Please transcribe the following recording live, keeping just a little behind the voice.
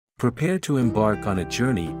Prepare to embark on a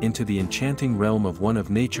journey into the enchanting realm of one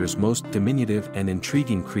of nature's most diminutive and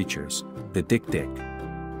intriguing creatures, the dik-dik.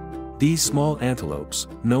 These small antelopes,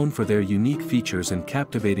 known for their unique features and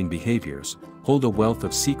captivating behaviors, hold a wealth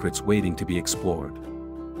of secrets waiting to be explored.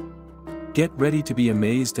 Get ready to be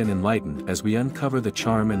amazed and enlightened as we uncover the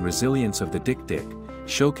charm and resilience of the dik-dik,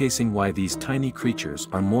 showcasing why these tiny creatures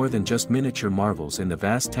are more than just miniature marvels in the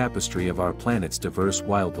vast tapestry of our planet's diverse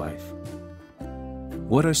wildlife.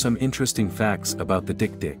 What are some interesting facts about the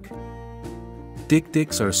dik-dik?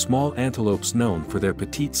 Dik-diks are small antelopes known for their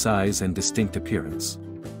petite size and distinct appearance.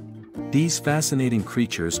 These fascinating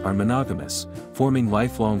creatures are monogamous, forming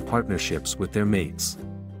lifelong partnerships with their mates.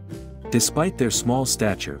 Despite their small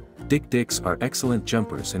stature, dik-diks are excellent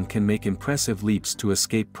jumpers and can make impressive leaps to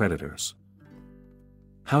escape predators.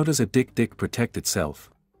 How does a dik-dik protect itself?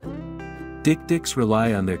 Dik-diks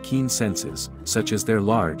rely on their keen senses, such as their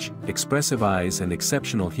large, expressive eyes and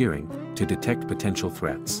exceptional hearing, to detect potential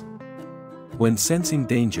threats. When sensing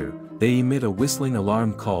danger, they emit a whistling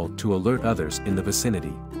alarm call to alert others in the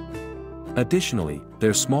vicinity. Additionally,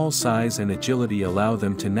 their small size and agility allow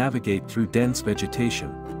them to navigate through dense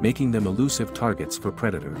vegetation, making them elusive targets for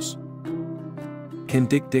predators. Can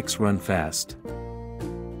dik-diks run fast?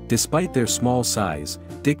 Despite their small size,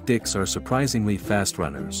 dik-diks are surprisingly fast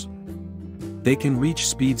runners. They can reach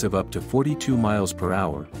speeds of up to 42 miles per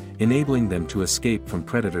hour, enabling them to escape from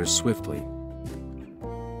predators swiftly.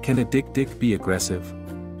 Can a dik-dik be aggressive?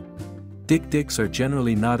 Dik-diks are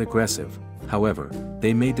generally not aggressive, however,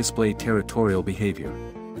 they may display territorial behavior.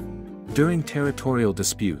 During territorial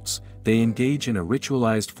disputes, they engage in a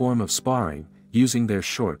ritualized form of sparring, using their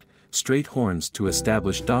short, straight horns to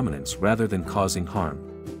establish dominance rather than causing harm.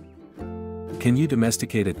 Can you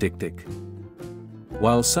domesticate a dik-dik?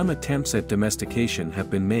 While some attempts at domestication have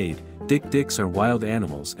been made, dik-diks are wild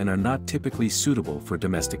animals and are not typically suitable for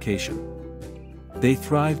domestication. They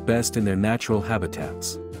thrive best in their natural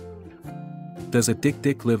habitats. Does a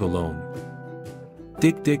dik-dik live alone?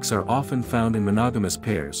 Dik-diks are often found in monogamous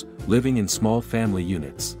pairs, living in small family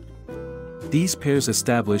units. These pairs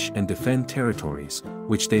establish and defend territories,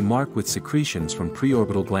 which they mark with secretions from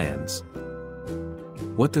preorbital glands.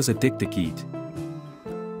 What does a dik-dik eat?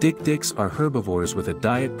 Dik-diks are herbivores with a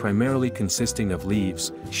diet primarily consisting of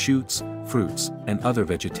leaves, shoots, fruits, and other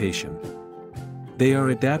vegetation. They are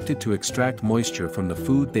adapted to extract moisture from the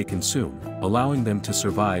food they consume, allowing them to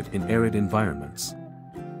survive in arid environments.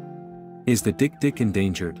 Is the dik-dik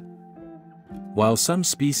endangered? While some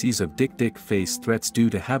species of dik-dik face threats due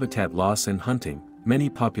to habitat loss and hunting, many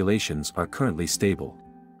populations are currently stable.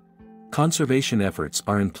 Conservation efforts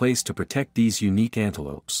are in place to protect these unique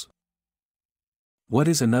antelopes. What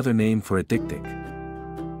is another name for a dik-dik?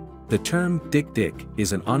 The term dik-dik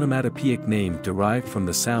is an onomatopoeic name derived from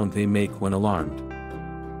the sound they make when alarmed.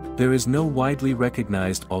 There is no widely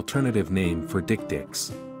recognized alternative name for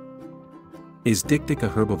dik-diks. Is dik-dik a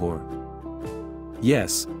herbivore?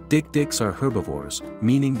 Yes, dik-diks are herbivores,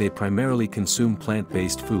 meaning they primarily consume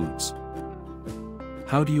plant-based foods.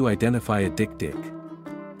 How do you identify a dik-dik?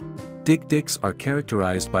 Dik-diks are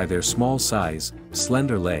characterized by their small size,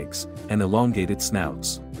 slender legs, and elongated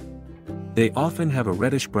snouts. They often have a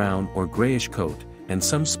reddish-brown or grayish coat, and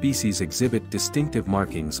some species exhibit distinctive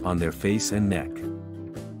markings on their face and neck.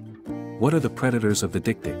 What are the predators of the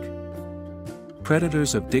dik-dik?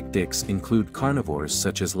 Predators of dik-diks include carnivores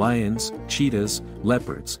such as lions, cheetahs,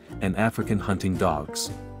 leopards, and African hunting dogs.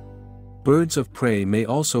 Birds of prey may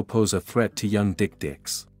also pose a threat to young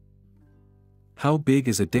dik-diks. How big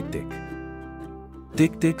is a dik-dik?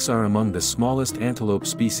 Dik-diks are among the smallest antelope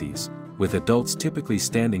species, with adults typically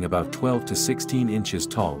standing about 12 to 16 inches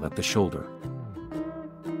tall at the shoulder.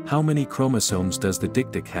 How many chromosomes does the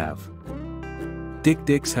dik-dik have?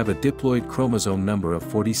 Dik-diks have a diploid chromosome number of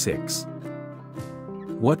 46.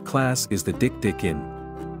 What class is the dik-dik in?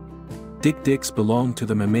 Dik-diks belong to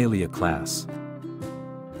the Mammalia class.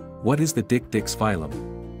 What is the dik-dik's phylum?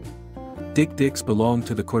 Dik-diks belong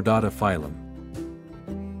to the Chordata phylum.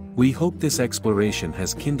 We hope this exploration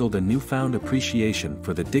has kindled a newfound appreciation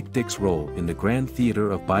for the dik-dik's role in the grand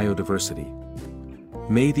theater of biodiversity.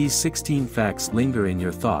 May these 16 facts linger in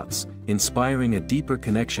your thoughts, inspiring a deeper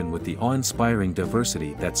connection with the awe-inspiring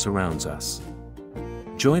diversity that surrounds us.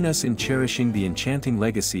 Join us in cherishing the enchanting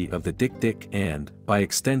legacy of the dik-dik and, by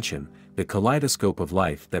extension, the kaleidoscope of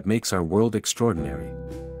life that makes our world extraordinary.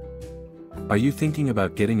 Are you thinking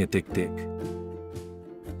about getting a dik-dik?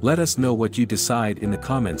 Let us know what you decide in the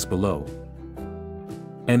comments below.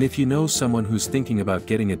 And if you know someone who's thinking about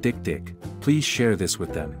getting a dik-dik, please share this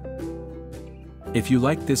with them. If you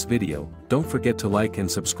liked this video, don't forget to like and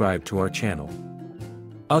subscribe to our channel.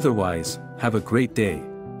 Otherwise, have a great day.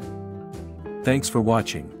 Thanks for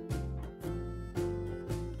watching.